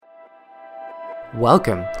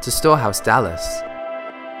Welcome to Storehouse Dallas.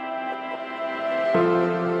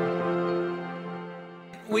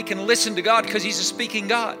 We can listen to God because He's a speaking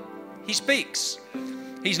God. He speaks.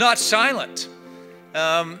 He's not silent.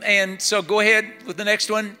 And so go ahead with the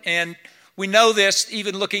next one. And we know this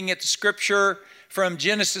even looking at the scripture from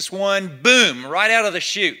Genesis 1, boom, right out of the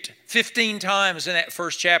chute, 15 times in that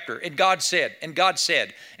first chapter. And God said, and God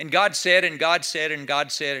said, and God said, and God said, and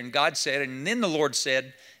God said, and God said, and then the Lord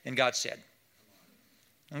said, and God said.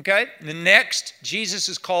 Okay? And the next, Jesus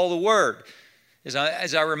is called the Word. As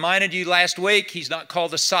I reminded you last week, He's not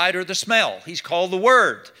called the sight or the smell. He's called the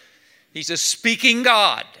Word. He's a speaking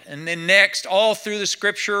God. And then next, all through the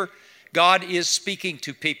Scripture, God is speaking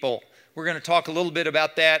to people. We're going to talk a little bit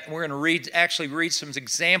about that. We're going to actually read some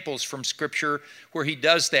examples from Scripture where He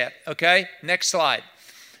does that. Okay? Next slide.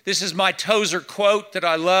 This is my Tozer quote that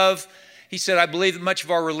I love. He said, I believe that much of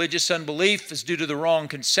our religious unbelief is due to the wrong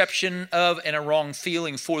conception of and a wrong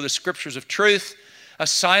feeling for the Scriptures of truth. A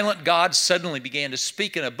silent God suddenly began to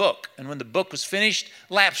speak in a book, and when the book was finished,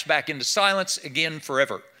 lapsed back into silence again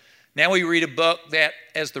forever. Now we read a book that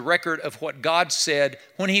as the record of what God said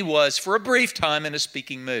when He was, for a brief time, in a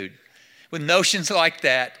speaking mood. With notions like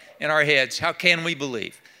that in our heads, how can we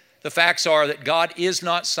believe? The facts are that God is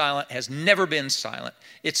not silent, has never been silent.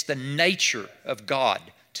 It's the nature of God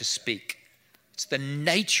to speak. It's the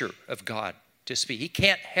nature of God to speak. He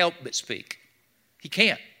can't help but speak. He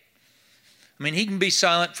can't. I mean, He can be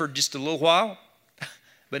silent for just a little while,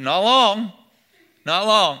 but not long. Not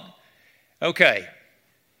long. Okay.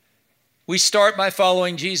 We start by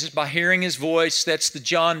following Jesus, by hearing His voice. That's the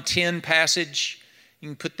John 10 passage. You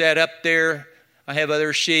can put that up there. I have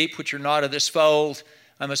other sheep which are not of this fold.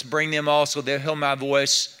 I must bring them also. They'll hear my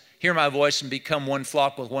voice, and become one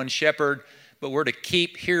flock with one shepherd. But we're to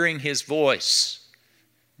keep hearing His voice.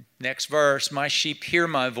 Next verse, my sheep hear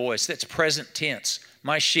my voice. That's present tense.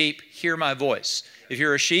 My sheep hear my voice. If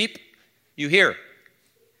you're a sheep, you hear.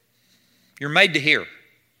 You're made to hear.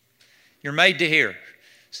 You're made to hear.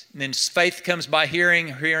 And then faith comes by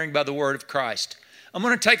hearing, hearing by the word of Christ. I'm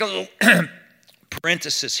going to take a little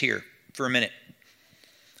parenthesis here for a minute.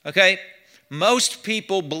 Okay? Most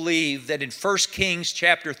people believe that in 1 Kings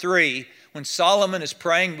chapter 3, when Solomon is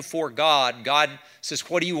praying before God, God says,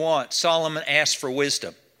 what do you want? Solomon asks for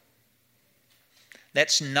wisdom.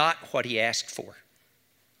 That's not what he asked for.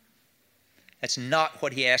 That's not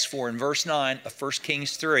what he asked for. In verse 9 of 1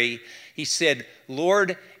 Kings 3, he said,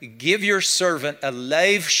 Lord, give your servant a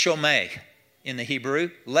lev shomeh in the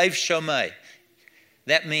Hebrew. Lev shomeh.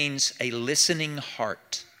 That means a listening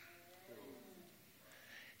heart.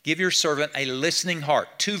 Give your servant a listening heart.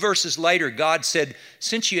 2 verses later, God said,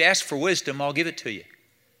 since you asked for wisdom, I'll give it to you.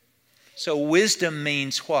 So wisdom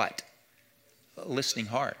means what? A listening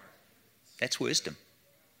heart. That's wisdom.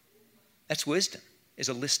 That's wisdom, is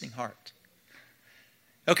a listening heart.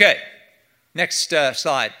 Okay, next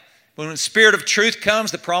slide. When the Spirit of truth comes,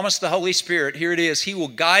 the promise of the Holy Spirit, here it is. He will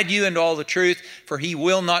guide you into all the truth, for He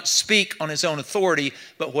will not speak on His own authority,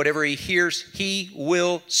 but whatever He hears, He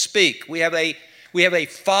will speak. We have a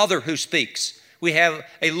Father who speaks. We have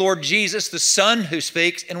a Lord Jesus, the Son, who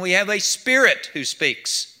speaks, and we have a Spirit who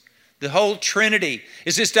speaks. The whole Trinity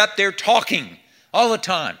is just up there talking all the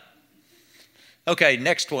time. Okay,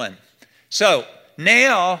 next one. So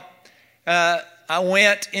now I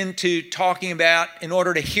went into talking about, in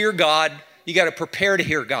order to hear God, you got to prepare to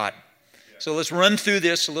hear God. So let's run through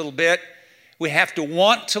this a little bit. We have to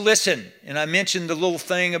want to listen. And I mentioned the little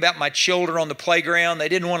thing about my children on the playground. They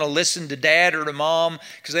didn't want to listen to dad or to mom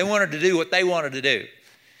because they wanted to do what they wanted to do.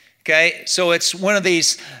 Okay, so it's one of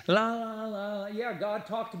these, la, la, la, yeah, God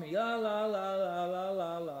talk to me, la, la, la, la, la,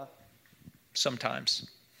 la, la. Sometimes.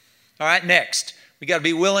 All right, next. We got to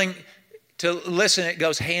be willing to listen. It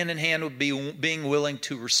goes hand in hand with being willing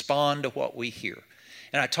to respond to what we hear.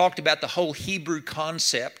 And I talked about the whole Hebrew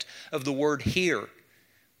concept of the word hear.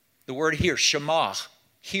 The word hear, Shema.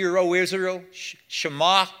 Hear, O Israel.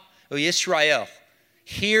 Shema, O Israel.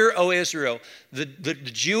 Hear, O Israel. The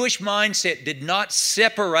Jewish mindset did not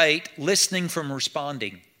separate listening from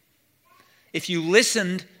responding. If you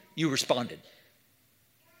listened, you responded.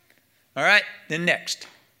 All right, then next.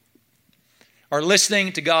 Our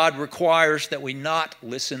listening to God requires that we not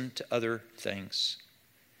listen to other things.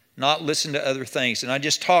 Not listen to other things. And I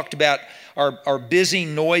just talked about our busy,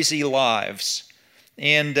 noisy lives.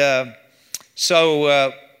 And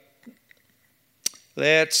so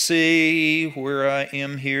let's see where I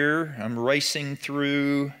am here. I'm racing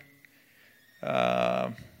through. So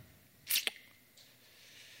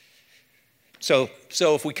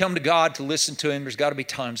if we come to God to listen to Him, there's got to be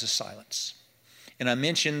times of silence. And I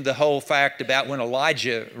mentioned the whole fact about when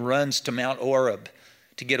Elijah runs to Mount Oreb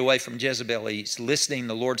to get away from Jezebel. He's listening.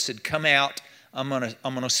 The Lord said, come out. I'm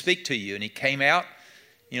gonna speak to you. And he came out.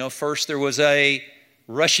 First there was a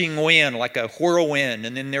rushing wind, like a whirlwind.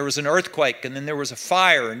 And then there was an earthquake. And then there was a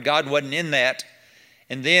fire. And God wasn't in that.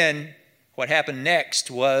 And then what happened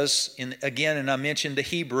next was, and I mentioned the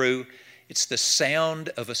Hebrew, it's the sound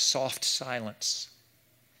of a soft silence.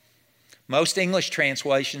 Most English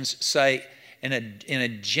translations say in a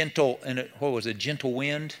gentle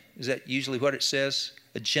wind? Is that usually what it says?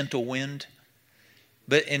 A gentle wind?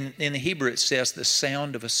 But in the Hebrew it says the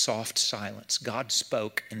sound of a soft silence. God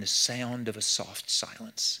spoke in the sound of a soft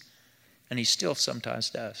silence. And he still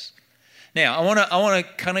sometimes does. Now, I want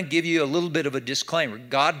to kind of give you a little bit of a disclaimer.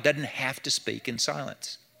 God doesn't have to speak in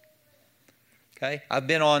silence. Okay? I've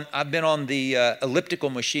been on the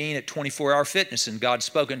elliptical machine at 24 Hour Fitness, and God's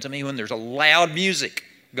spoken to me when there's a loud music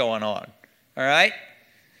going on. All right?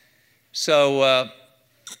 So,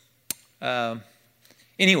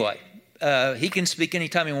 anyway, he can speak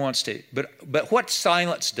anytime he wants to. But what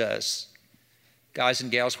silence does, guys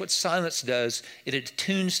and gals, what silence does, it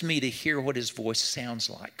attunes me to hear what his voice sounds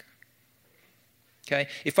like. Okay?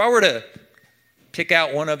 If I were to pick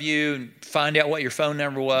out one of you and find out what your phone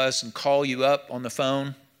number was and call you up on the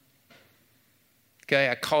phone, okay,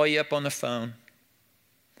 I call you up on the phone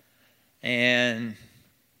and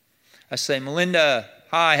I say, Melinda,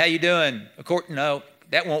 hi, how you doing? Of course, no,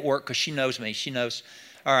 that won't work because she knows me. She knows.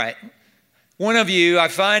 All right. One of you, I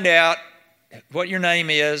find out what your name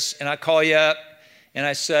is, and I call you up, and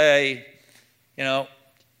I say,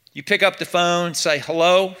 you pick up the phone, say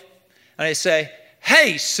hello, and I say,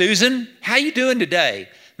 hey, Susan, how you doing today?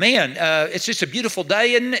 Man, it's just a beautiful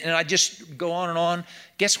day, isn't it? And I just go on and on.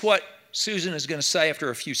 Guess what Susan is going to say after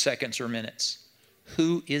a few seconds or minutes?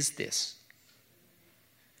 Who is this?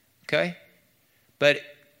 Okay? But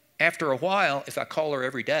after a while, if I call her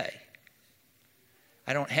every day,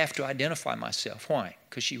 I don't have to identify myself. Why?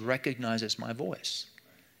 Because she recognizes my voice.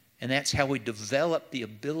 And that's how we develop the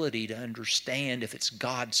ability to understand if it's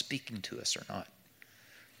God speaking to us or not.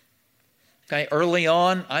 Okay, early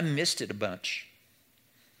on, I missed it a bunch.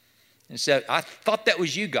 And so I thought that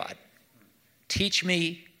was you, God. Teach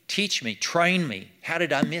me, train me. How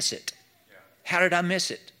did I miss it? How did I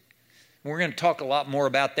miss it? We're going to talk a lot more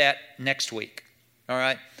about that next week. All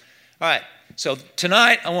right? All right. So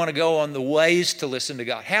tonight I want to go on the ways to listen to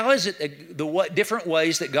God. How is it the different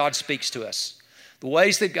ways that God speaks to us? The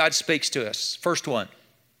ways that God speaks to us. First one.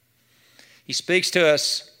 He speaks to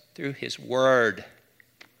us through his word.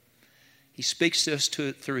 He speaks to us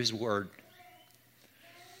through his word.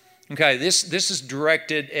 Okay, this is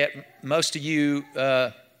directed at most of you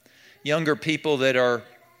younger people that are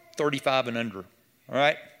 35 and under. All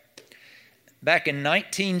right? Back in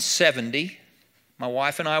 1970, my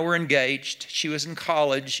wife and I were engaged. She was in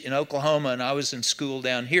college in Oklahoma, and I was in school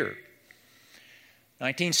down here.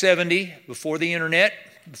 1970, before the internet,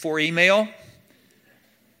 before email,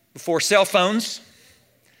 before cell phones.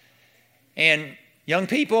 And young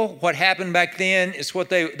people, what happened back then is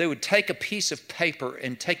they would take a piece of paper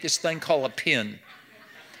and take this thing called a pen.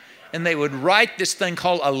 And they would write this thing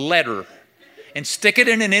called a letter and stick it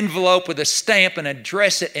in an envelope with a stamp and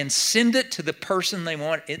address it and send it to the person they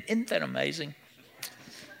want. Isn't that amazing?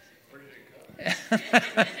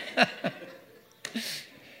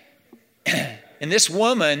 And this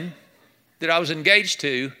woman that I was engaged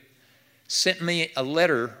to sent me a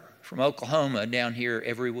letter from Oklahoma down here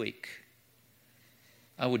every week.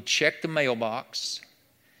 I would check the mailbox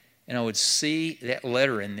and I would see that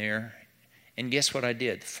letter in there. And guess what I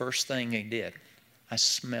did? The first thing I did, I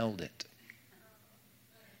smelled it.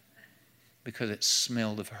 Because it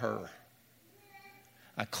smelled of her.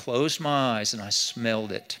 I closed my eyes and I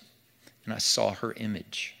smelled it. And I saw her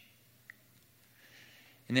image.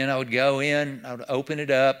 And then I would go in, I would open it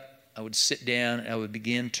up, I would sit down, and I would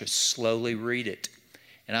begin to slowly read it.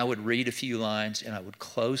 And I would read a few lines, and I would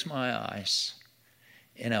close my eyes,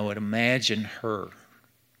 and I would imagine her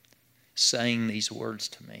saying these words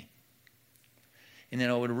to me. And then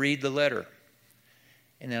I would read the letter,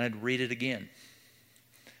 and then I'd read it again.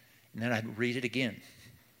 And then I'd read it again.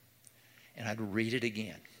 And I'd read it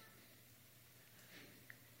again.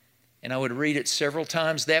 And I would read it several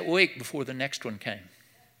times that week before the next one came.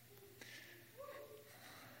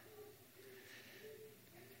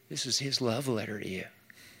 This is his love letter to you.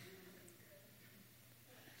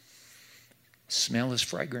 Smell his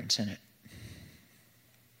fragrance in it.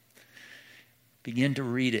 Begin to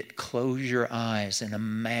read it. Close your eyes and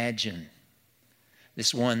imagine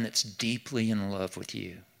this one that's deeply in love with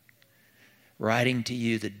you, writing to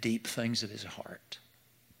you the deep things of his heart,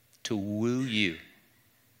 to woo you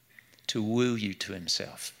to woo you to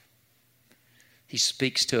himself. He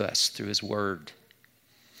speaks to us through his word.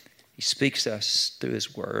 He speaks to us through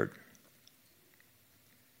his word.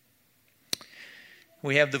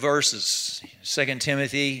 We have the verses, 2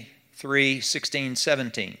 Timothy 3:16,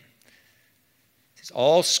 17. It says,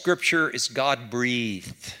 all Scripture is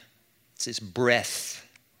God-breathed. It's his breath.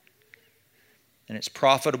 And it's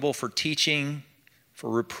profitable for teaching, for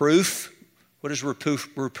reproof. What does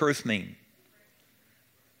reproof mean?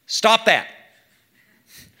 Stop that.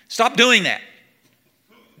 Stop doing that.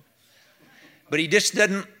 But he just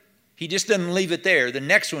doesn't leave it there. The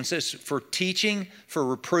next one says for teaching, for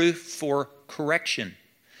reproof, for correction.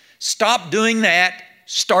 Stop doing that.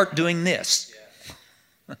 Start doing this.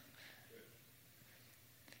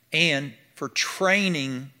 And for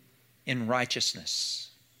training in righteousness.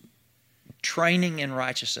 Training in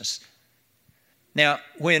righteousness. Now,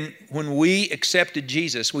 when we accepted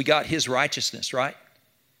Jesus, we got his righteousness, right?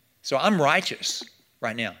 So I'm righteous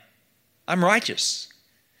right now. I'm righteous.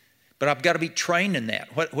 But I've got to be trained in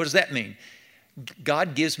that. What does that mean?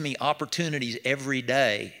 God gives me opportunities every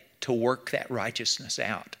day to work that righteousness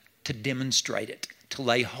out, to demonstrate it, to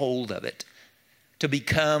lay hold of it, to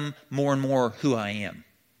become more and more who I am.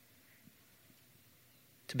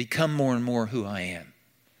 To become more and more who I am.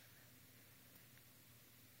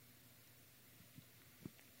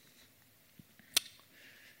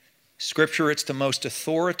 Scripture, it's the most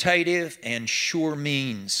authoritative and sure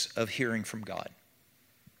means of hearing from God.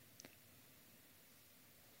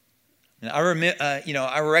 And I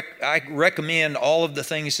recommend all of the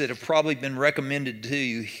things that have probably been recommended to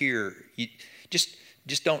you here. You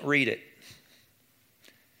just don't read it.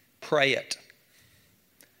 Pray it.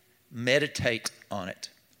 Meditate on it.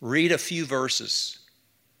 Read a few verses.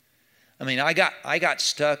 I mean, I got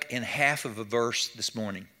stuck in half of a verse this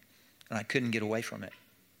morning, and I couldn't get away from it.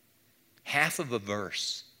 Half of a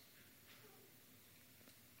verse.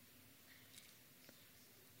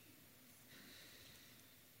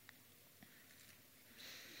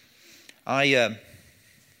 What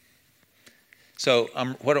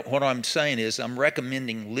I'm saying is I'm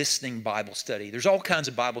recommending listening Bible study. There's all kinds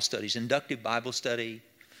of Bible studies, inductive Bible study.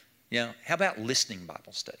 How about listening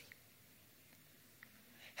Bible study?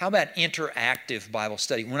 How about interactive Bible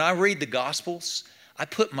study? When I read the Gospels, I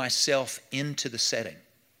put myself into the setting.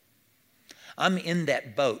 I'm in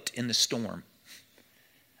that boat in the storm.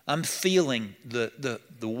 I'm feeling the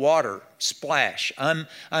water splash. I'm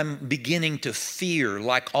beginning to fear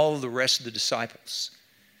like all of the rest of the disciples.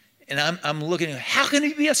 And I'm looking at, how can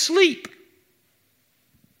he be asleep?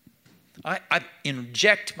 I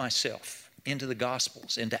inject myself into the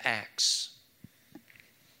Gospels, into Acts.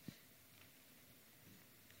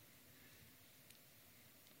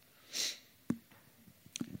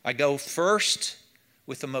 I go first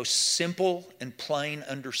with the most simple and plain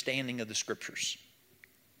understanding of the Scriptures.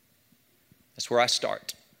 That's where I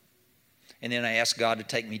start. And then I ask God to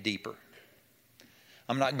take me deeper.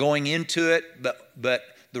 I'm not going into it, but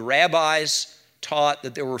the rabbis taught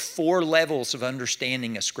that there were 4 levels of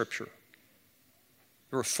understanding of Scripture.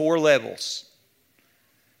 There were 4 levels.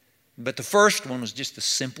 But the first one was just the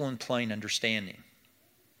simple and plain understanding.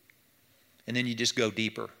 And then you just go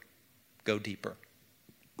deeper. Go deeper.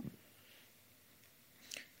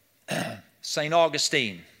 St.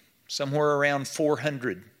 Augustine, somewhere around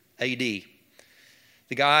 400 A.D.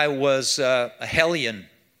 The guy was a Hellion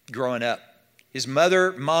growing up. His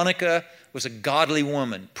mother, Monica, was a godly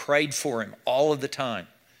woman, prayed for him all of the time.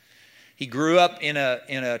 He grew up in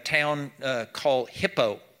a town called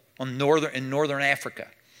Hippo in northern Africa.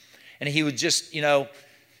 And he was just,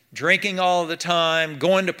 drinking all the time,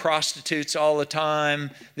 going to prostitutes all the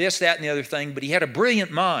time, this, that, and the other thing. But he had a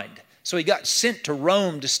brilliant mind. So he got sent to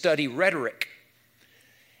Rome to study rhetoric.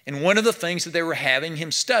 And one of the things that they were having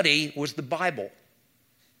him study was the Bible.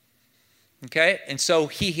 Okay? And so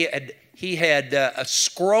he had a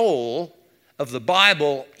scroll of the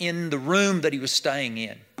Bible in the room that he was staying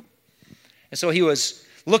in. And so he was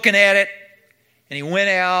looking at it, and he went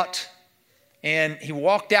out, and he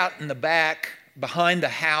walked out in the back behind the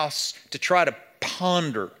house to try to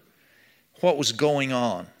ponder what was going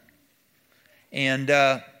on. And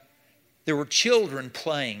there were children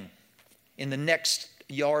playing in the next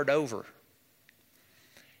yard over.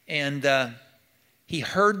 And he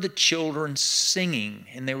heard the children singing,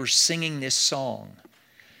 and they were singing this song.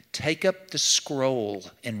 Take up the scroll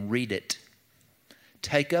and read it.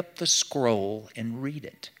 Take up the scroll and read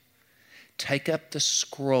it. Take up the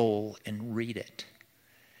scroll and read it.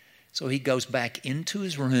 So he goes back into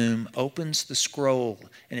his room, opens the scroll,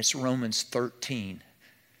 and it's Romans 13.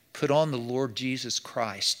 Put on the Lord Jesus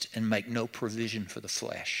Christ and make no provision for the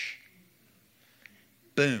flesh.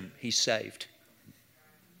 boom, he's saved.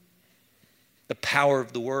 The power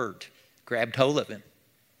of the word grabbed hold of him.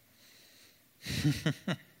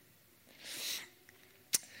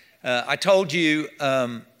 I told you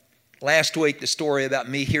last week the story about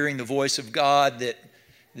me hearing the voice of God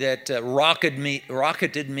that rocketed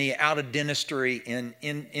me out of dentistry and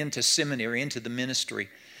into seminary, into the ministry.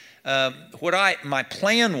 My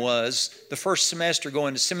plan was the first semester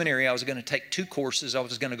going to seminary, I was going to take 2 courses. I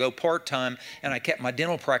was going to go part-time, and I kept my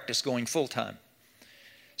dental practice going full-time.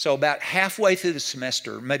 So about halfway through the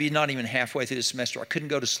semester, maybe not even halfway through the semester, I couldn't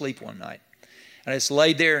go to sleep one night. And I just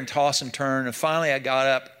laid there and tossed and turned, and finally I got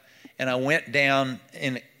up and I went down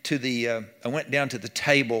to the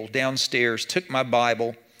table downstairs, took my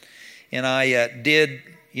Bible, and I did,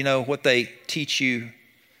 what they teach you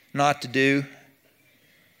not to do.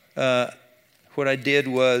 What I did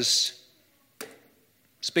was,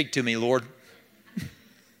 speak to me, Lord.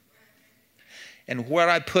 And what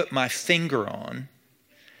I put my finger on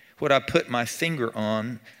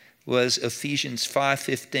was Ephesians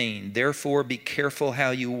 5:15. Therefore be careful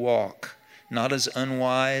how you walk, not as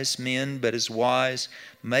unwise men, but as wise,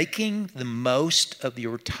 making the most of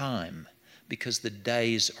your time, because the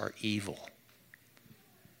days are evil.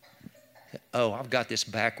 Oh, I've got this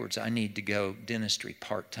backwards. I need to go dentistry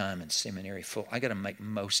part-time and seminary full. I got to make the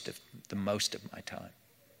most of my time.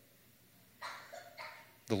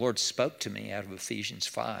 The Lord spoke to me out of Ephesians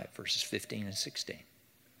 5, verses 15 and 16.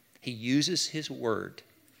 He uses his word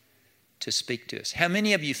to speak to us. How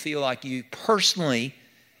many of you feel like you personally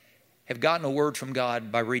have gotten a word from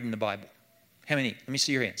God by reading the Bible? How many? Let me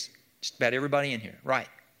see your hands. Just about everybody in here. Right.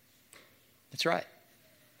 That's right.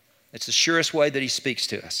 That's the surest way that he speaks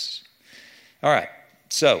to us. All right.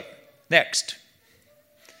 So, next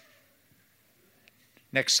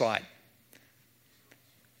slide.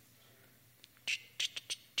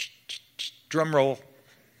 Drum roll.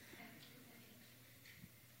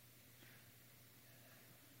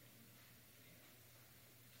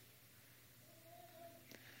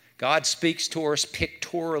 God speaks to us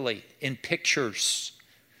pictorially, in pictures.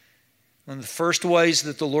 One of the first ways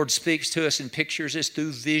that the Lord speaks to us in pictures is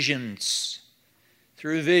through visions.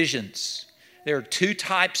 Through visions. There are 2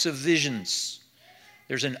 types of visions.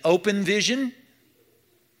 There's an open vision.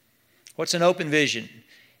 What's an open vision?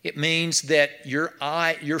 It means that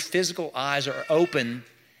your physical eyes are open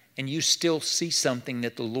and you still see something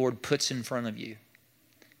that the Lord puts in front of you.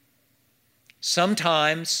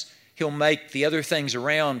 Sometimes he'll make the other things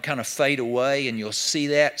around kind of fade away and you'll see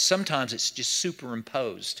that. Sometimes it's just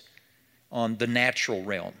superimposed on the natural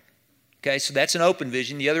realm. Okay, so that's an open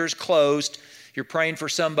vision. The other is closed. You're praying for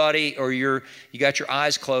somebody or you got your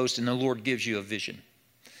eyes closed and the Lord gives you a vision.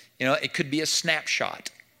 It could be a snapshot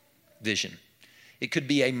vision. It could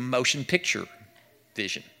be a motion picture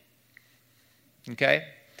vision. Okay?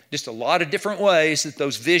 Just a lot of different ways that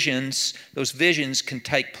those visions can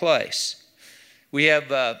take place. We have,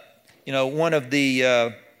 one of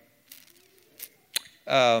the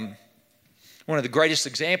greatest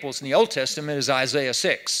examples in the Old Testament is Isaiah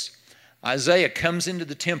 6. Isaiah comes into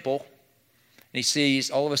the temple and he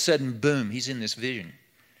sees all of a sudden, boom, he's in this vision.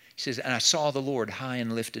 He says, and I saw the Lord high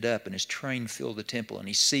and lifted up, and his train filled the temple. And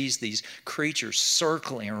he sees these creatures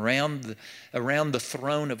circling around the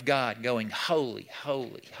throne of God, going, holy,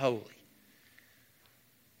 holy, holy.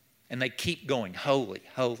 And they keep going, holy,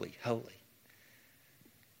 holy, holy.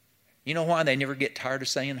 You know why they never get tired of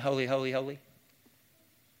saying holy, holy, holy?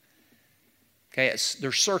 Okay,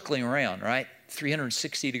 they're circling around, right?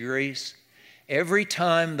 360 degrees. Every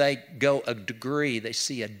time they go a degree, they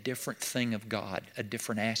see a different thing of God, a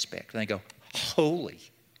different aspect. And they go, holy,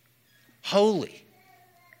 holy,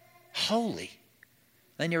 holy.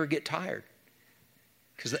 They never get tired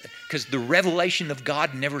because the revelation of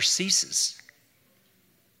God never ceases.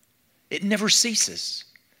 It never ceases.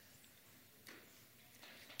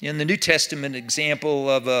 In the New Testament example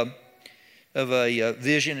of a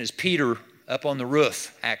vision is Peter up on the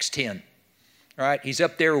roof, Acts 10. All right, he's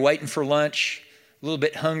up there waiting for lunch, a little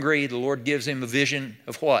bit hungry. The Lord gives him a vision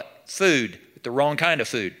of what? Food, but the wrong kind of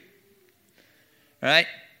food. All right?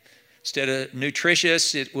 Instead of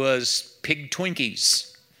nutritious, it was pig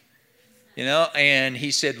Twinkies. And he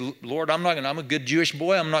said, Lord, I'm a good Jewish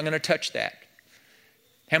boy, I'm not going to touch that.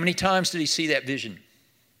 How many times did he see that vision?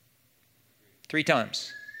 3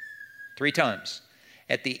 times. 3 times.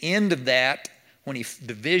 At the end of that, when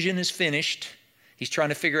the vision is finished, he's trying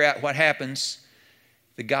to figure out what happens.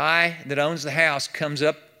 The guy that owns the house comes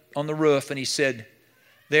up on the roof and he said,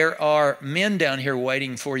 there are men down here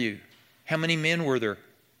waiting for you. How many men were there?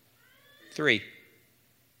 3.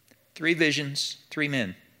 3 visions, 3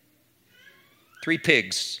 men. 3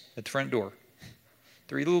 pigs at the front door.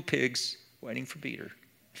 3 little pigs waiting for Peter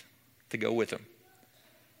to go with them.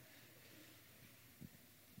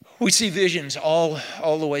 We see visions all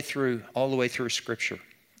the way through Scripture,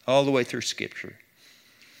 all the way through Scripture.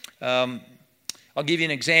 I'll give you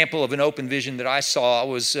an example of an open vision that I saw.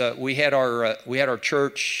 We had our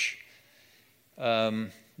church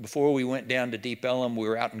before we went down to Deep Ellum. We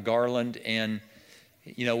were out in Garland, and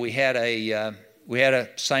we had a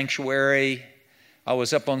sanctuary. I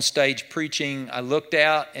was up on stage preaching. I looked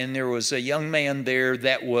out, and there was a young man there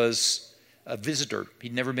that was a visitor.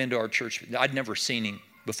 He'd never been to our church. I'd never seen him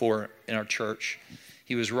before in our church.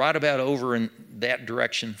 He was right about over in that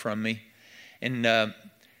direction from me, and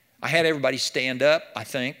I had everybody stand up, I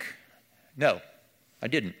think. No, I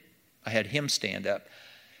didn't. I had him stand up.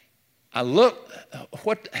 I look,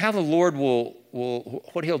 how the Lord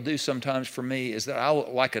what He'll do sometimes for me is that I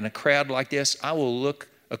will, like in a crowd like this, I will look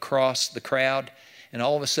across the crowd, and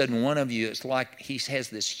all of a sudden one of you, it's like he has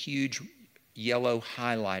this huge yellow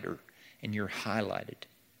highlighter, and you're highlighted.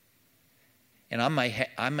 And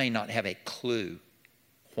I may not have a clue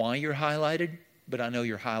why you're highlighted, but I know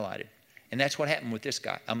you're highlighted. And that's what happened with this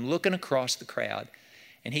guy. I'm looking across the crowd,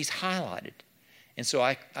 and he's highlighted. And so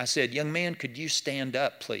I said, young man, could you stand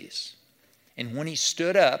up, please? And when he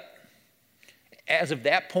stood up, as of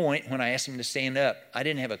that point, when I asked him to stand up, I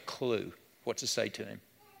didn't have a clue what to say to him.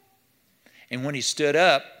 And when he stood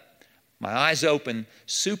up, my eyes open,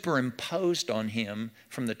 superimposed on him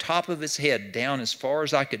from the top of his head down as far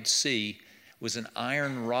as I could see was an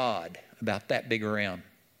iron rod about that big around,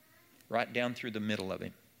 right down through the middle of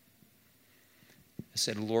him. I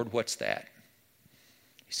said, Lord, what's that?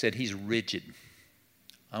 He said, he's rigid.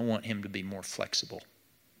 I want him to be more flexible.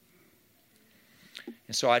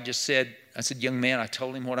 And so I said, young man, I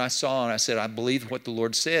told him what I saw, and I said, I believe what the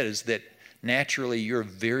Lord said is that naturally you're a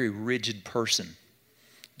very rigid person.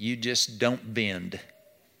 You just don't bend.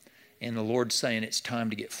 And the Lord's saying it's time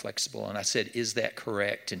to get flexible. And I said, is that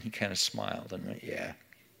correct? And he kind of smiled and went, yeah.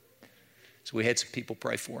 So we had some people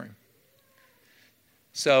pray for him.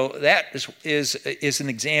 So that is an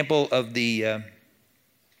example of the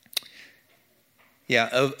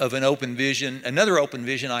of an open vision. Another open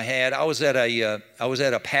vision I had. I was at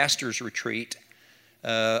a pastor's retreat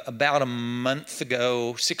about a month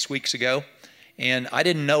ago, 6 weeks ago, and I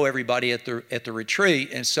didn't know everybody at the retreat,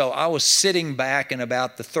 and so I was sitting back in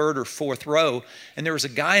about the 3rd or 4th row, and there was a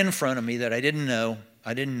guy in front of me that I didn't know.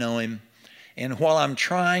 I didn't know him, and while I'm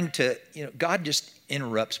trying to, God just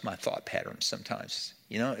interrupts my thought patterns sometimes.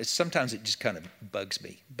 Sometimes it just kind of bugs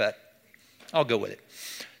me, but I'll go with it.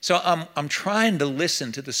 So I'm trying to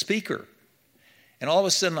listen to the speaker, and all of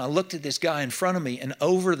a sudden I looked at this guy in front of me, and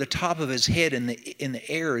over the top of his head in the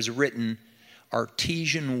air is written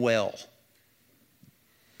artesian well.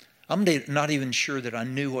 I'm not even sure that I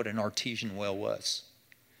knew what an artesian well was.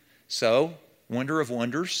 So, wonder of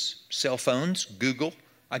wonders, cell phones, Google.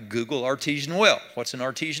 I Google artesian well. What's an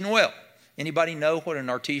artesian well? Anybody know what an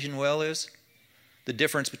artesian well is? The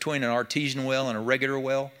difference between an artesian well and a regular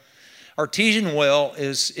well? Artesian well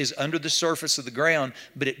is under the surface of the ground,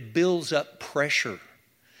 but it builds up pressure,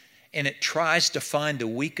 and it tries to find the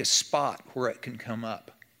weakest spot where it can come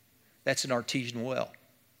up. That's an artesian well.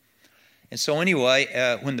 And so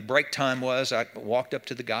anyway, when the break time was, I walked up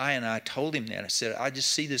to the guy and I told him that. I said, I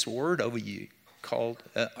just see this word over you called,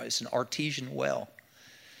 it's an artesian well.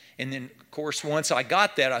 And then, of course, once I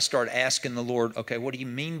got that, I started asking the Lord, okay, what do you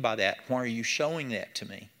mean by that? Why are you showing that to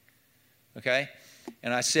me? Okay?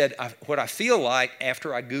 And I said, what I feel like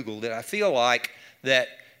after I Googled it, I feel like that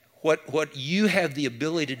what you have the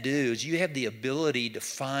ability to do is you have the ability to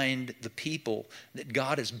find the people that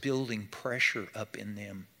God is building pressure up in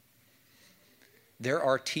them. There are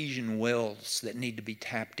artesian wells that need to be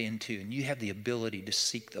tapped into, and you have the ability to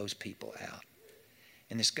seek those people out.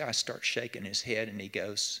 And this guy starts shaking his head, and he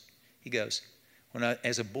goes,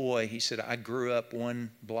 as a boy, he said, I grew up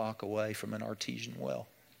 1 block away from an artesian well.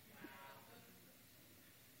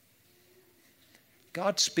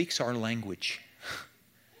 God speaks our language.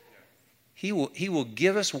 He will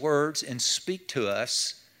give us words and speak to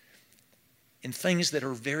us in things that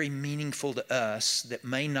are very meaningful to us that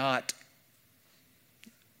may not,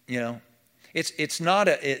 this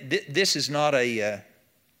is not a,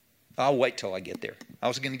 I'll wait till I get there. I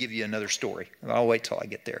was going to give you another story. I'll wait till I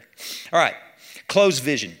get there. All right, closed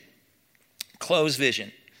vision. Closed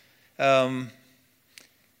vision. How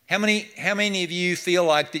many of you feel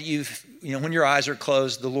like that when your eyes are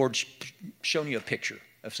closed, the Lord's shown you a picture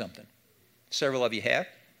of something? Several of you have.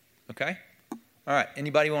 Okay. All right.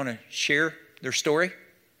 Anybody want to share their story?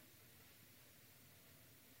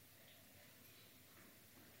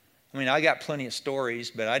 I mean, I got plenty of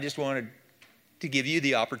stories, but I just wanted to give you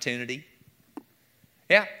the opportunity.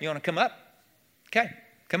 Yeah, you want to come up? Okay,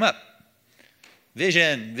 come up.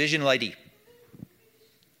 Vision lady.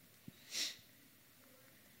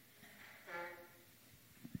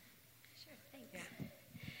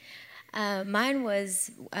 Mine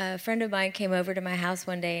was a friend of mine came over to my house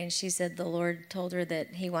one day, and she said the Lord told her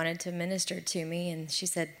that he wanted to minister to me. And she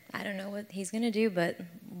said, I don't know what he's going to do, but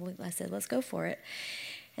I said, let's go for it.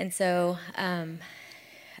 And so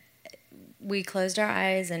we closed our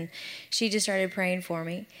eyes, and she just started praying for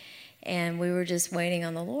me. And we were just waiting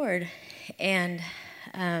on the Lord. And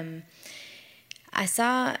I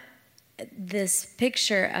saw this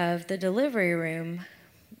picture of the delivery room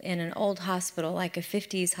in an old hospital, like a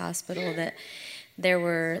 50s hospital, that there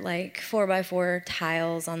were like 4x4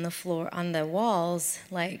 tiles on the floor, on the walls,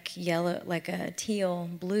 like yellow, like a teal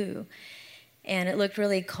blue. And it looked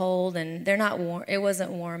really cold, and they're not warm. It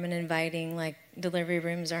wasn't warm and inviting like delivery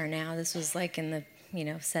rooms are now. This was like in the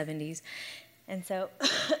 70s. And so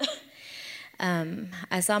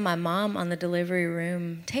I saw my mom on the delivery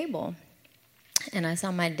room table, and I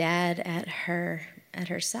saw my dad at her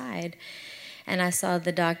side. And I saw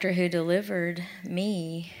the doctor who delivered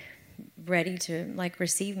me ready to like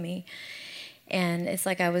receive me. And it's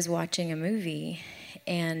like I was watching a movie.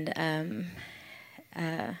 And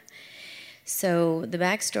so the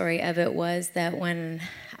backstory of it was that when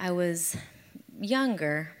I was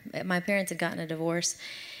younger, my parents had gotten a divorce.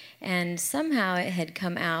 And somehow it had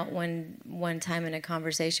come out one time in a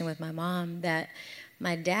conversation with my mom that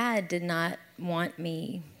my dad did not want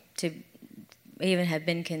me to even have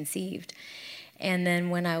been conceived. And then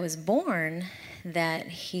when I was born, that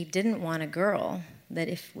he didn't want a girl, that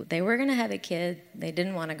if they were going to have a kid, they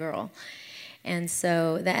didn't want a girl. And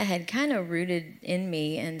so that had kind of rooted in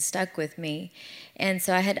me and stuck with me. And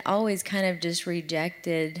so I had always kind of just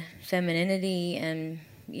rejected femininity and,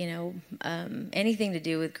 anything to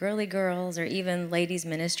do with girly girls or even ladies'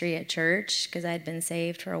 ministry at church, because I'd been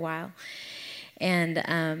saved for a while.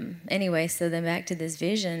 And anyway, so then back to this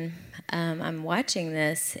vision, I'm watching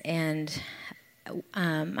this, and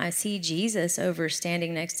I see Jesus over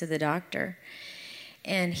standing next to the doctor,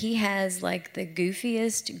 and he has like the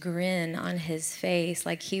goofiest grin on his face,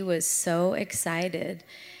 like he was so excited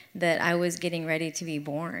that I was getting ready to be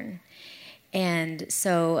born. And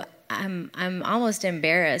so I'm almost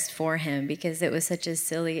embarrassed for him because it was such a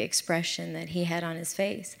silly expression that he had on his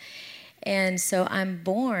face. And so I'm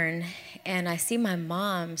born, and I see my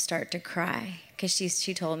mom start to cry because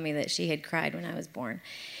she told me that she had cried when I was born.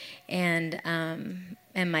 And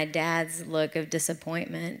my dad's look of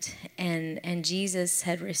disappointment, and Jesus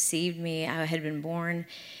had received me. I had been born,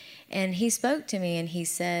 and he spoke to me, and he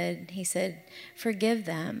said, forgive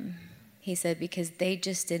them. He said, because they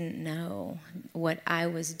just didn't know what I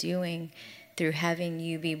was doing through having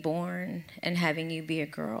you be born and having you be a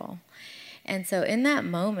girl. And so in that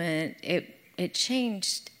moment, it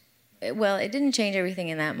changed. Well, it didn't change everything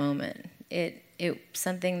in that moment. It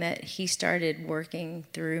something that he started working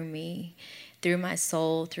through me, through my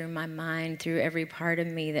soul, through my mind, through every part of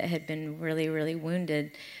me that had been really, really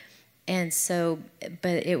wounded. And so,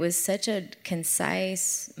 but it was such a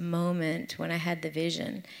concise moment when I had the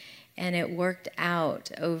vision, and it worked out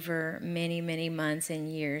over many, many months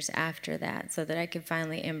and years after that, so that I could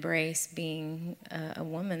finally embrace being a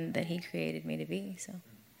woman that he created me to be. So,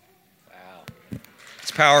 wow, it's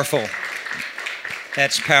powerful.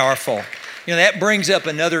 That's powerful. That brings up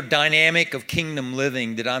another dynamic of kingdom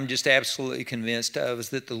living that I'm just absolutely convinced of, is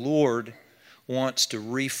that the Lord wants to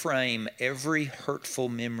reframe every hurtful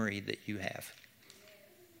memory that you have.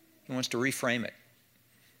 He wants to reframe it.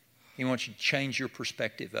 He wants you to change your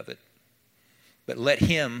perspective of it. But let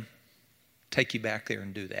Him take you back there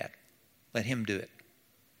and do that. Let Him do it.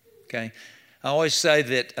 Okay? I always say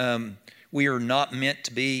that we are not meant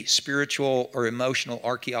to be spiritual or emotional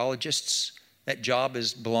archaeologists. That job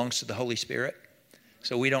belongs to the Holy Spirit.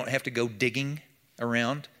 So we don't have to go digging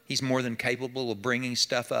around. He's more than capable of bringing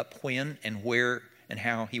stuff up when and where and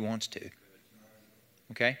how He wants to.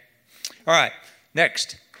 Okay? All right,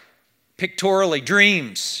 next. Pictorially,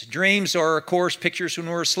 dreams. Dreams are, of course, pictures when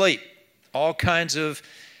we're asleep. All kinds of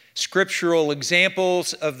scriptural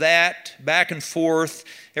examples of that, back and forth.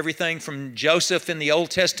 Everything from Joseph in the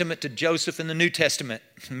Old Testament to Joseph in the New Testament,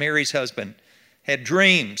 Mary's husband, had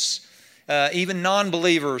dreams. Even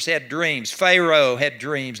non-believers had dreams. Pharaoh had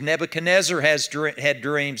dreams. Nebuchadnezzar had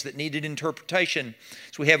dreams that needed interpretation.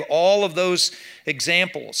 So we have all of those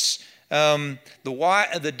examples.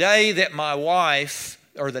 The day that my wife,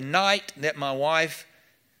 or the night that my wife,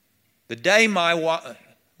 the day my wife,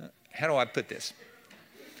 how do I put this?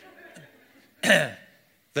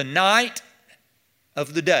 The night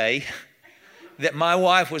of the day that my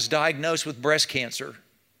wife was diagnosed with breast cancer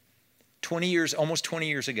 20 years, almost 20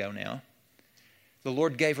 years ago now, the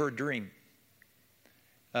Lord gave her a dream.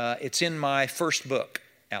 It's in my first book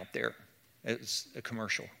out there. It's a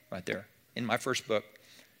commercial right there in my first book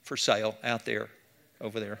for sale out there,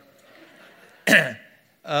 over there.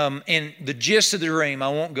 And the gist of the dream, I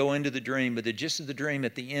won't go into the dream, but the gist of the dream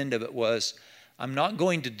at the end of it was, I'm not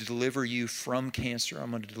going to deliver you from cancer. I'm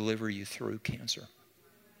going to deliver you through cancer.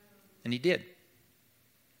 And he did.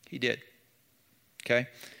 He did. Okay?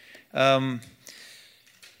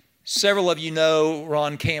 Several of you know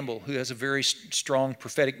Ron Campbell, who has a very strong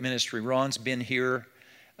prophetic ministry. Ron's been here.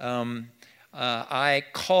 I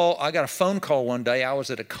got a phone call one day. I was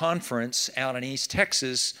at a conference out in East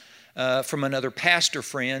Texas from another pastor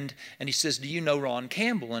friend, and he says, do you know Ron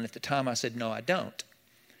Campbell? And at the time I said, no, I don't.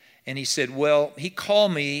 And he said, well, he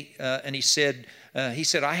called me and he said,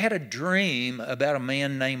 I had a dream about a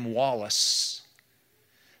man named Wallace.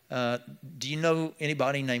 Do you know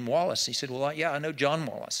anybody named Wallace? He said, well, yeah, I know John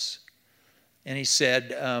Wallace. And he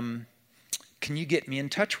said, can you get me in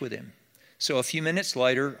touch with him? So a few minutes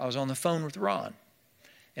later, I was on the phone with Ron.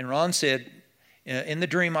 And Ron said, in the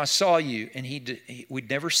dream I saw you, and we'd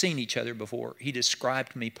never seen each other before. He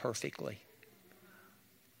described me perfectly.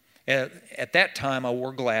 At that time, I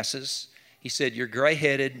wore glasses. He said, you're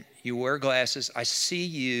gray-headed, you wear glasses. I see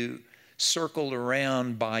you circled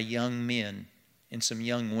around by young men and some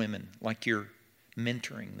young women, like you're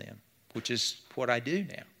mentoring them, which is what I do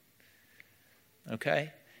now.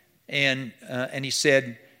 Okay? And he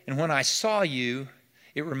said, and when I saw you,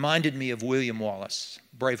 it reminded me of William Wallace,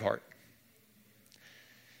 Braveheart.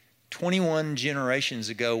 21 generations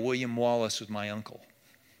ago, William Wallace was my uncle.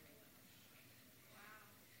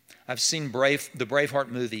 I've seen the Braveheart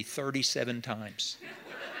movie 37 times.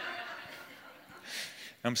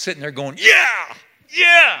 I'm sitting there going, yeah,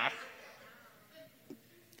 yeah.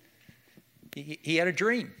 He had a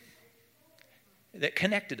dream that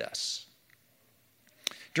connected us.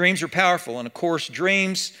 Dreams are powerful, and of course,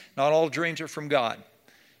 not all dreams are from God.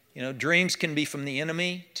 You know, dreams can be from the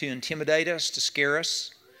enemy to intimidate us, to scare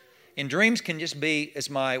us. And dreams can just be, as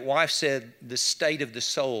my wife said, the state of the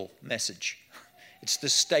soul message. It's the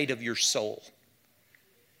state of your soul.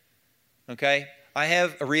 Okay? I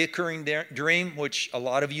have a reoccurring dream, which a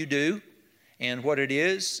lot of you do. And what it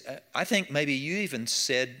is, I think maybe you even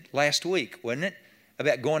said last week, wasn't it?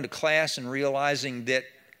 About going to class and realizing that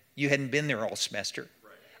you hadn't been there all semester.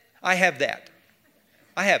 Right. I have that.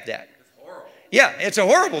 It's horrible. Yeah, it's a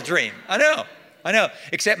horrible dream. I know.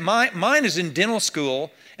 Except mine is in dental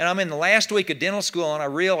school, and I'm in the last week of dental school, and I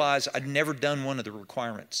realized I'd never done one of the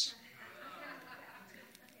requirements.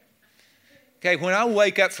 Okay, when I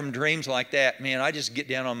wake up from dreams like that, man, I just get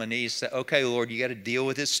down on my knees and say, okay, Lord, you got to deal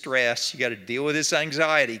with this stress. You got to deal with this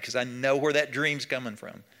anxiety, because I know where that dream's coming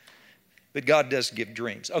from. But God does give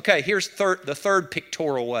dreams. Okay, here's the third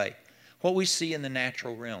pictorial way. What we see in the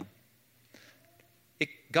natural realm.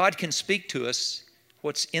 God can speak to us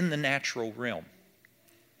what's in the natural realm.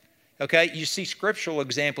 Okay, you see scriptural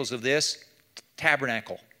examples of this.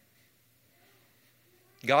 Tabernacle.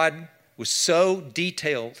 God was so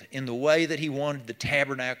detailed in the way that he wanted the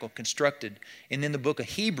tabernacle constructed. And then the book of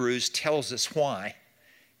Hebrews tells us why.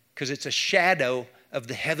 Because it's a shadow of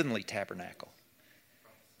the heavenly tabernacle.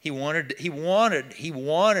 He wanted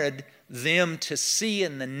them to see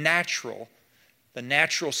in the natural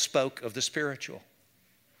spoke of the spiritual.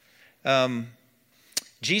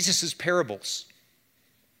 Jesus' parables.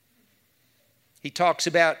 He talks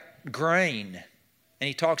about grain, and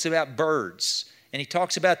he talks about birds, and he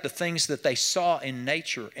talks about the things that they saw in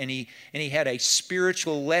nature, and he had a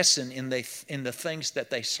spiritual lesson in the things that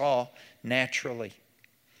they saw naturally.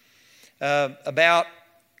 About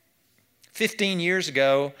 15 years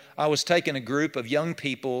ago, I was taking a group of young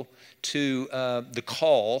people to the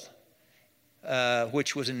Call,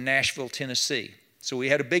 which was in Nashville, Tennessee. So we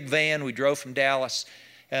had a big van. We drove from Dallas.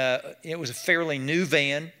 It was a fairly new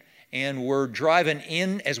van. And we're driving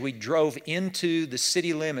in, as we drove into the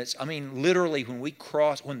city limits. I mean, literally,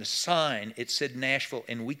 when the sign, it said Nashville,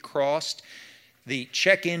 and we crossed, the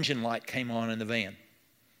check engine light came on in the van.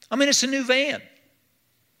 I mean, it's a new van.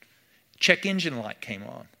 Check engine light came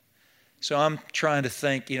on. So I'm trying to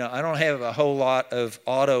think, I don't have a whole lot of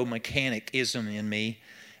auto mechanicism in me.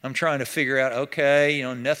 I'm trying to figure out, okay,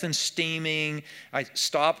 nothing's steaming. I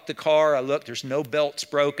stopped the car. I looked, there's no belts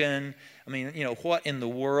broken. I mean, what in the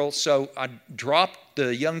world? So I dropped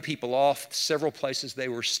the young people off several places they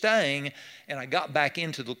were staying, and I got back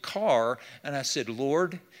into the car, and I said,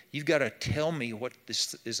 Lord, you've got to tell me what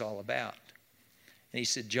this is all about. And he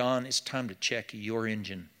said, John, it's time to check your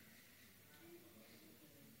engine.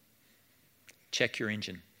 check your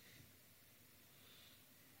engine.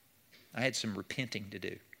 I had some repenting to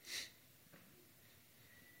do.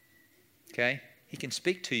 Okay? He can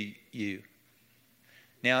speak to you.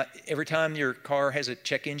 Now, every time your car has a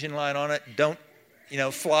check engine light on it, don't,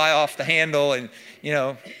 fly off the handle and,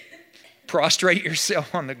 prostrate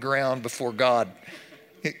yourself on the ground before God,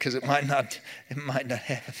 because it might not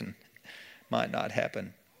happen. Might not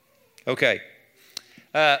happen. Okay.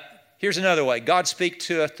 Here's another way. God speaks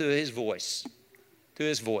to us through His voice. Through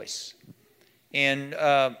His voice. And,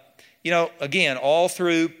 again, all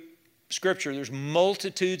through Scripture, there's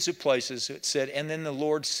multitudes of places it said, and then the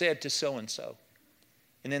Lord said to so-and-so.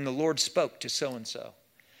 And then the Lord spoke to so-and-so.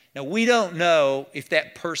 Now, we don't know if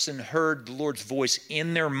that person heard the Lord's voice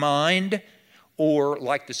in their mind, or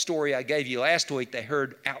like the story I gave you last week, they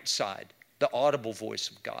heard outside, the audible voice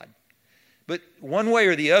of God. But one way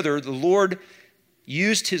or the other, the Lord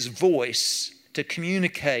used His voice to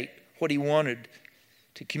communicate what He wanted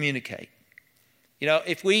to communicate.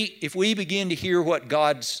 If we begin to hear what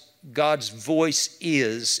God's voice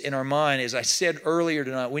is in our mind, as I said earlier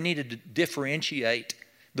tonight, we need to differentiate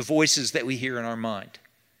the voices that we hear in our mind,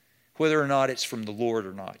 whether or not it's from the Lord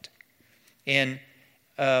or not. And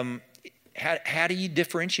how do you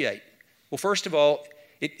differentiate? Well, first of all,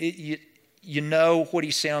 you know what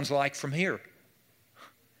He sounds like from here.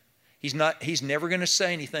 He's never going to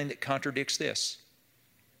say anything that contradicts this.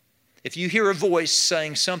 If you hear a voice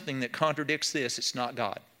saying something that contradicts this, it's not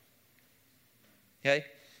God. Okay?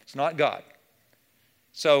 It's not God.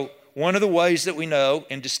 So one of the ways that we know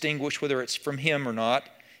and distinguish whether it's from Him or not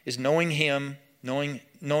is knowing Him,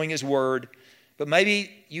 knowing His Word. But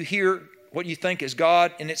maybe you hear what you think is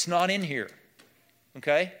God and it's not in here.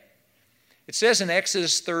 Okay? It says in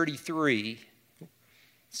Exodus 33, it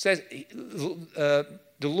says the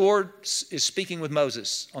Lord is speaking with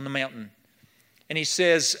Moses on the mountain. And He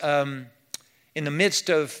says, in the midst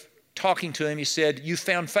of talking to him, He said, "You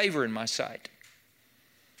found favor in my sight."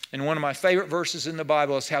 And one of my favorite verses in the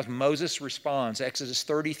Bible is how Moses responds. Exodus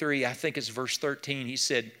 33, I think it's verse 13. He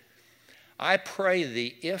said, "I pray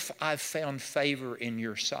thee, if I've found favor in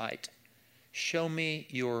your sight, show me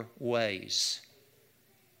your ways,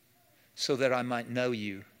 so that I might know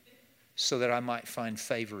you, so that I might find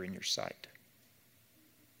favor in your sight."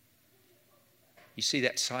 You see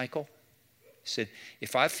that cycle? He said,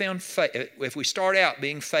 if we start out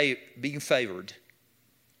being favored,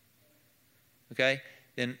 okay,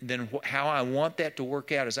 then how I want that to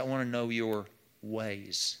work out is I want to know your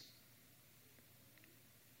ways.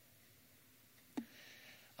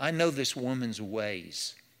 I know this woman's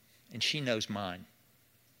ways, and she knows mine.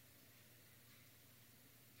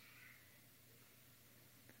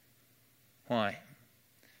 Why?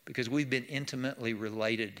 Because we've been intimately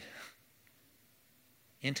related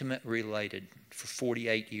for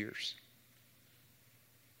 48 years.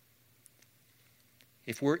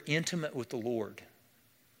 If we're intimate with the Lord,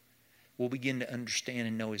 we'll begin to understand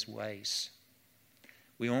and know His ways.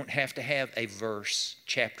 We won't have to have a verse,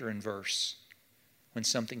 chapter and verse, when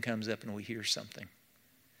something comes up and we hear something.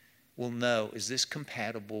 We'll know, is this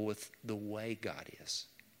compatible with the way God is?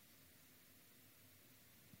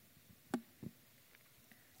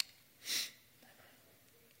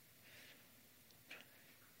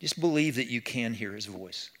 Just believe that you can hear His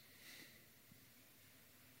voice.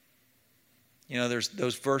 There's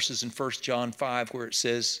those verses in 1 John 5 where it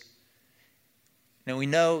says, now we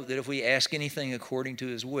know that if we ask anything according to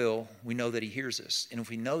His will, we know that He hears us. And if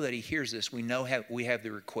we know that He hears us, we know we have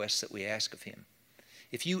the requests that we ask of Him.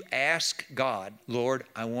 If you ask God, "Lord,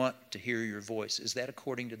 I want to hear your voice," is that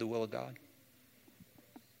according to the will of God?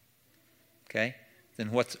 Okay?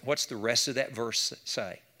 Then what's the rest of that verse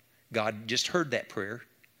say? God just heard that prayer,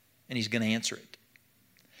 and He's going to answer it.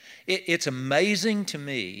 It's amazing to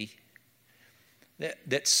me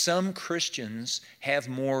that some Christians have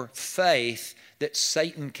more faith that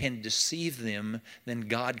Satan can deceive them than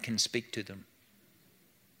God can speak to them.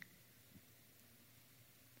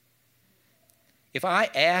 If I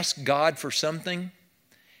ask God for something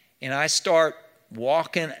and I start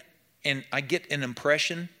walking and I get an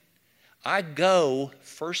impression, I go,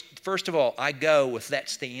 first of all, I go with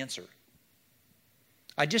that's the answer.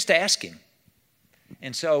 I just ask Him.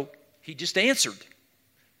 And so He just answered.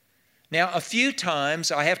 Now, a few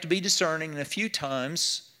times I have to be discerning, and a few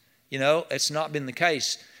times, it's not been the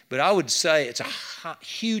case. But I would say it's a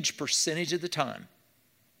huge percentage of the time.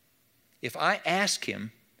 If I ask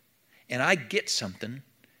Him and I get something,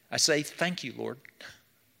 I say, "Thank you, Lord,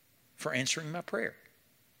 for answering my prayer."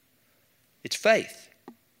 It's faith.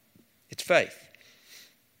 It's faith.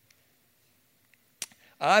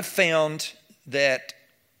 I've found that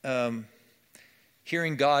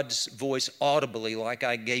hearing God's voice audibly, like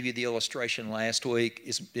I gave you the illustration last week,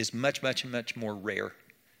 is much, much, much more rare.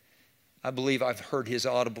 I believe I've heard his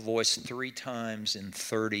audible voice 3 times in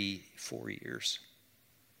 34 years.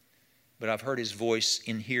 But I've heard his voice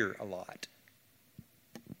in here a lot.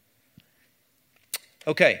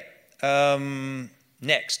 Okay,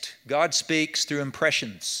 next. God speaks through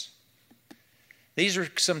impressions. These are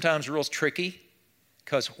sometimes real tricky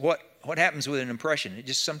because what happens with an impression? It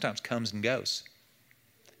just sometimes comes and goes.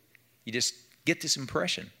 You just get this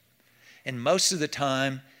impression. And most of the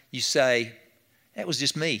time you say, that was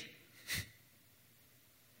just me.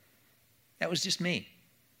 That was just me.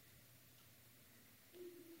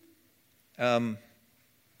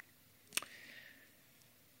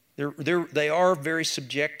 They are very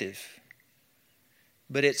subjective,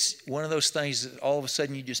 but it's one of those things that all of a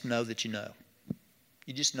sudden you just know that you know.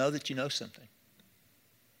 You just know that you know something.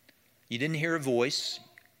 You didn't hear a voice,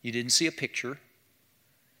 you didn't see a picture,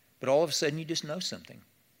 but all of a sudden you just know something.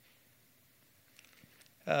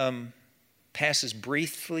 Passes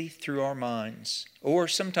briefly through our minds, or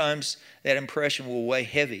sometimes that impression will weigh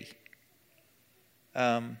heavy.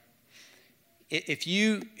 If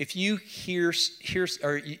you hear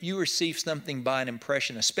or you receive something by an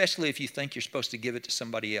impression, especially if you think you're supposed to give it to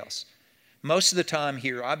somebody else. Most of the time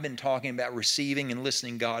here, I've been talking about receiving and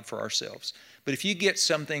listening to God for ourselves. But if you get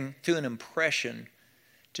something through an impression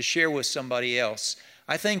to share with somebody else,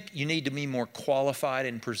 I think you need to be more qualified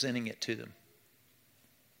in presenting it to them.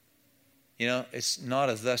 You know, it's not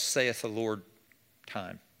a thus saith the Lord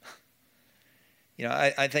time. You know,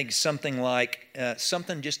 I think something like,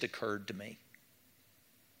 something just occurred to me.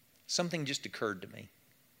 Something just occurred to me.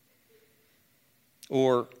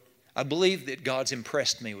 Or, I believe that God's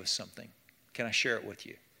impressed me with something. Can I share it with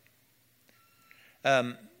you?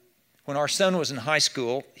 When our son was in high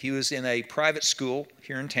school, he was in a private school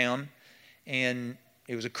here in town, and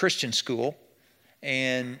it was a Christian school,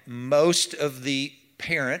 and most of the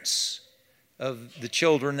parents of the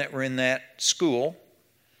children that were in that school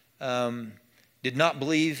did not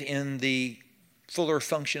believe in the fuller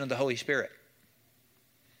function of the Holy Spirit.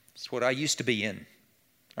 It's what I used to be in.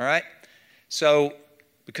 All right? So,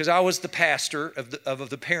 because I was the pastor of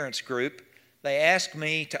the parents group, they asked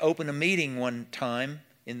me to open a meeting one time,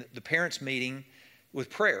 in the parents' meeting,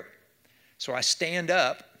 with prayer. So I stand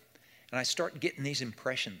up and I start getting these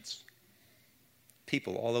impressions.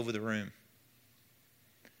 People all over the room.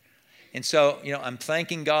 And so, you know, I'm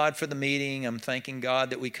thanking God for the meeting. I'm thanking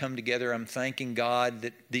God that we come together. I'm thanking God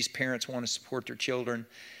that these parents want to support their children.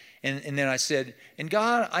 And then I said, and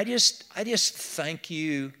God, I just thank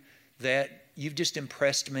you that you've just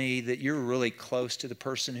impressed me that you're really close to the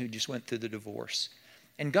person who just went through the divorce.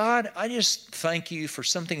 And God, I just thank you for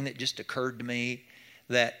something that just occurred to me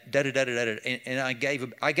that da-da-da-da-da. And I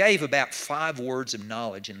gave about 5 words of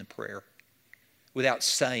knowledge in the prayer without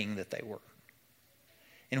saying that they were.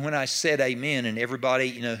 And when I said amen, and everybody,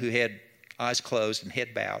 you know, who had eyes closed and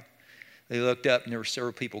head bowed, they looked up and there were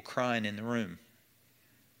several people crying in the room.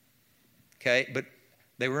 Okay, but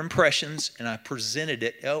they were impressions, and I presented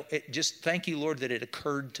it. Just thank you, Lord, that it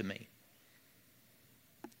occurred to me.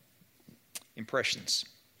 Impressions.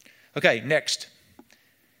 Okay, next.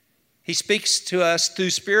 He speaks to us through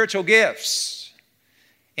spiritual gifts.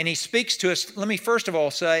 And he speaks to us, let me first of all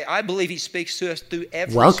say, I believe he speaks to us through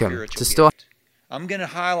every spiritual gift. I'm going to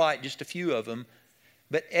highlight just a few of them.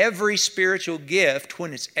 But every spiritual gift,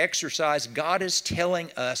 when it's exercised, God is telling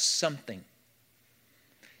us something.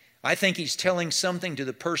 I think he's telling something to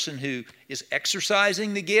the person who is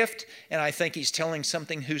exercising the gift, and I think he's telling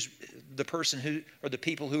something who's the person who, or the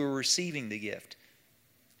people who are receiving the gift.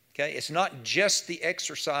 Okay? It's not just the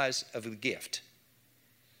exercise of the gift.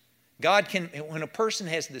 God can, when a person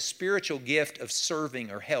has the spiritual gift of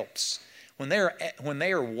serving or helps, when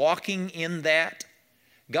they are walking in that,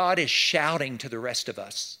 God is shouting to the rest of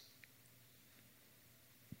us.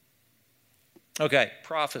 Okay,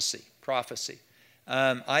 prophecy.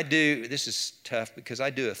 This is tough because I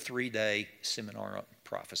do a 3-day seminar on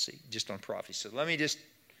prophecy, just on prophecy. So let me just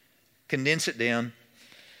condense it down.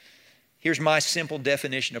 Here's my simple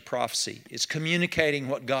definition of prophecy. It's communicating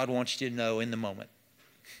what God wants you to know in the moment.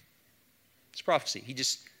 It's prophecy.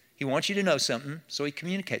 He wants you to know something, so he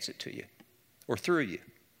communicates it to you or through you.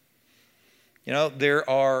 You know, there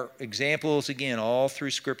are examples, again, all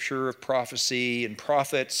through Scripture of prophecy and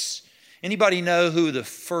prophets. Anybody know who the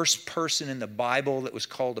first person in the Bible that was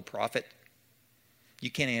called a prophet?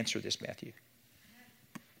 You can't answer this, Matthew.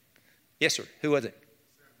 Yes, sir. Who was it?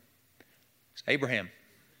 It's Abraham.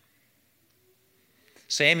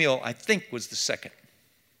 Samuel, I think, was the second.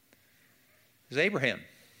 It was Abraham,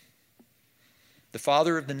 the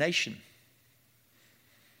father of the nation.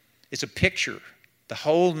 It's a picture. The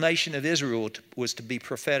whole nation of Israel was to be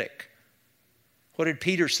prophetic. What did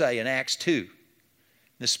Peter say in Acts 2?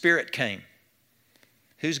 The Spirit came.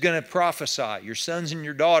 Who's going to prophesy? Your sons and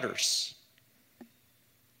your daughters.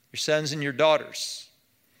 Your sons and your daughters.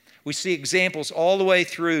 We see examples all the way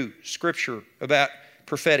through Scripture about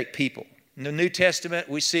prophetic people. In the New Testament,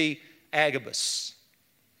 we see Agabus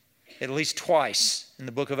at least twice in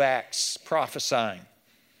the book of Acts prophesying.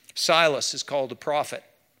 Silas is called a prophet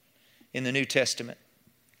in the New Testament.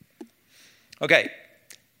 Okay,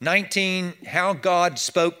 19, how God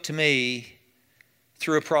spoke to me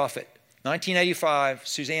through a prophet. 1985,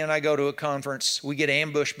 Suzanne and I go to a conference. We get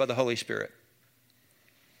ambushed by the Holy Spirit.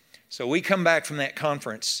 So we come back from that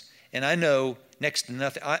conference, and I know next to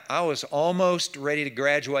nothing. I was almost ready to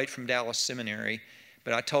graduate from Dallas Seminary,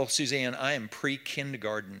 but I told Suzanne I am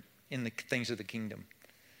pre-kindergarten in the things of the kingdom.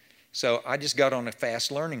 So I just got on a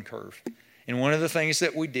fast learning curve. And one of the things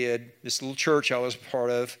that we did, this little church I was a part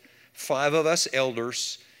of, 5 of us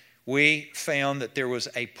elders, we found that there was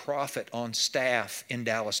a prophet on staff in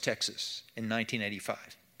Dallas, Texas in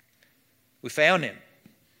 1985. We found him.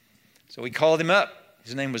 So we called him up.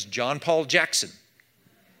 His name was John Paul Jackson.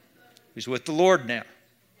 He's with the Lord now.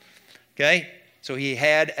 Okay? So he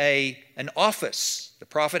had an office. The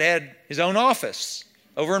prophet had his own office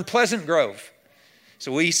over in Pleasant Grove.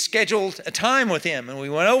 So we scheduled a time with him, and we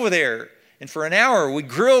went over there. And for an hour, we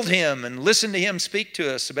grilled him and listened to him speak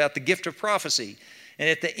to us about the gift of prophecy. And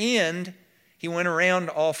at the end, he went around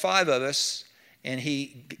all 5 of us, and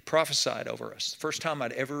he prophesied over us. The first time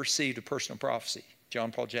I'd ever received a personal prophecy,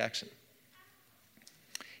 John Paul Jackson.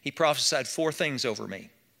 He prophesied 4 things over me.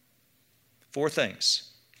 4 things.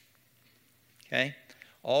 Okay?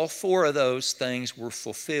 All 4 of those things were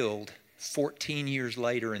fulfilled 14 years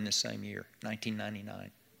later in the same year, 1999.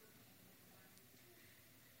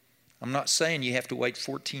 I'm not saying you have to wait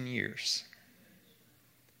 14 years.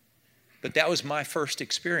 But that was my first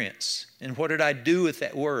experience. And what did I do with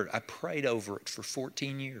that word? I prayed over it for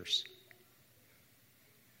 14 years.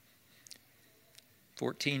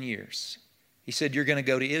 14 years. He said, you're going to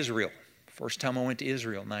go to Israel. First time I went to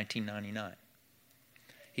Israel, 1999.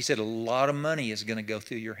 He said, a lot of money is going to go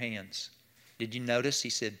through your hands. Did you notice he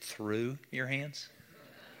said, through your hands?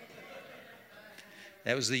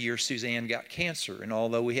 That was the year Suzanne got cancer. And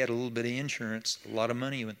although we had a little bit of insurance, a lot of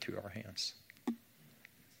money went through our hands.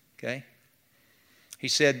 Okay? He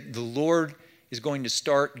said, the Lord is going to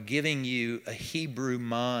start giving you a Hebrew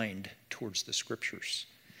mind towards the Scriptures.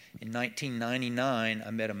 In 1999, I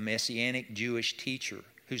met a Messianic Jewish teacher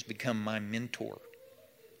who's become my mentor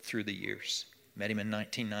through the years. Met him in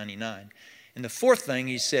 1999. And the 4th thing,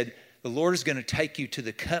 he said, the Lord is going to take you to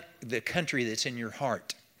the country that's in your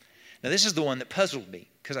heart. Now, this is the one that puzzled me,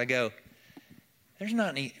 because I go,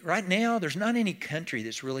 right now, there's not any country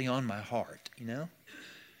that's really on my heart, you know?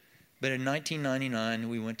 But in 1999,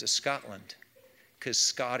 we went to Scotland, because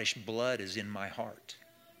Scottish blood is in my heart.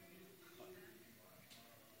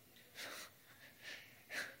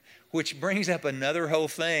 Which brings up another whole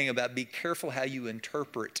thing about be careful how you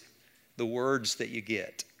interpret the words that you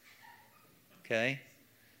get. Okay?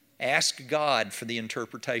 Ask God for the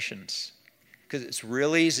interpretations. Because it's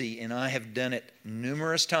real easy, and I have done it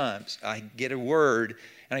numerous times. I get a word,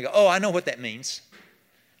 and I go, oh, I know what that means.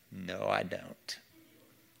 No, I don't.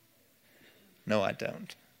 No, I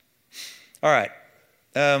don't. All right.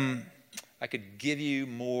 I could give you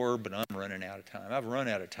more, but I'm running out of time. I've run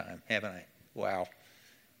out of time, haven't I? Wow.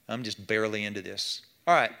 I'm just barely into this.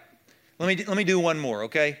 All right. Let me do one more,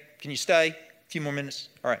 okay? Can you stay? A few more minutes?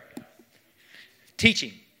 All right.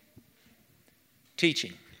 Teaching.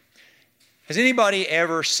 Has anybody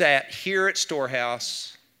ever sat here at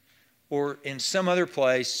Storehouse or in some other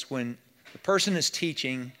place when the person is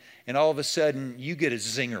teaching and all of a sudden you get a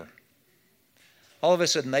zinger? All of a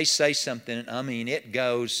sudden they say something, I mean, it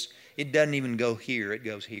doesn't even go here, it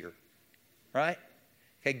goes here. Right?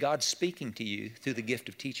 Okay, God's speaking to you through the gift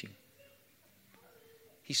of teaching.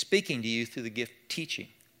 He's speaking to you through the gift of teaching.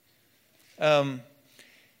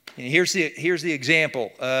 Here's the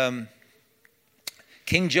example.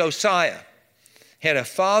 King Josiah had a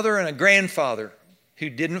father and a grandfather who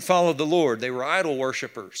didn't follow the Lord. They were idol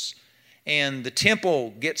worshipers. And the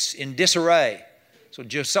temple gets in disarray. So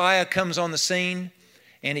Josiah comes on the scene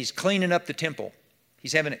and he's cleaning up the temple.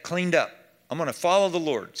 He's having it cleaned up. I'm going to follow the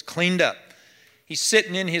Lord. It's cleaned up. He's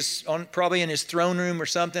sitting probably in his throne room or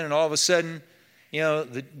something, and all of a sudden,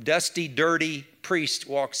 the dusty, dirty priest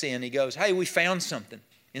walks in. He goes, hey, we found something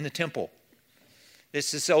in the temple.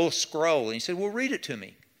 It's this old scroll. And he said, well, read it to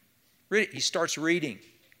me. Read it. He starts reading.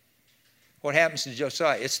 What happens to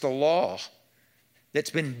Josiah? It's the law that's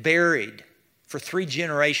been buried for 3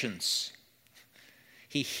 generations.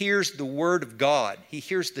 He hears the Word of God. He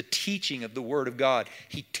hears the teaching of the Word of God.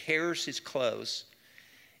 He tears his clothes.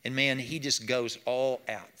 And man, he just goes all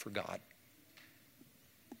out for God.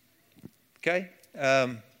 Okay?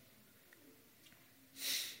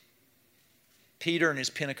 Peter and his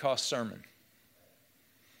Pentecost sermon.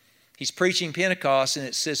 He's preaching Pentecost, and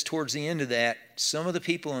it says towards the end of that, some of the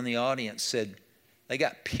people in the audience said, they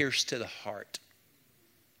got pierced to the heart.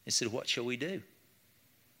 They said, what shall we do?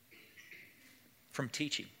 From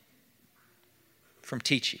teaching. From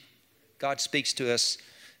teaching. God speaks to us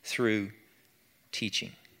through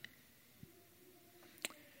teaching.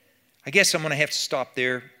 I guess I'm going to have to stop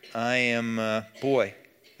there. I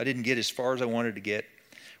didn't get as far as I wanted to get.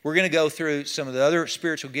 We're going to go through some of the other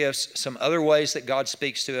spiritual gifts, some other ways that God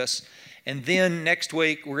speaks to us. And then next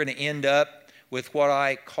week, we're going to end up with what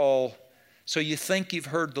I call, so you think you've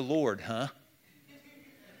heard the Lord, huh?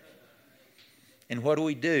 And what do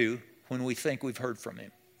we do when we think we've heard from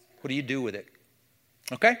Him? What do you do with it?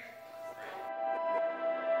 Okay?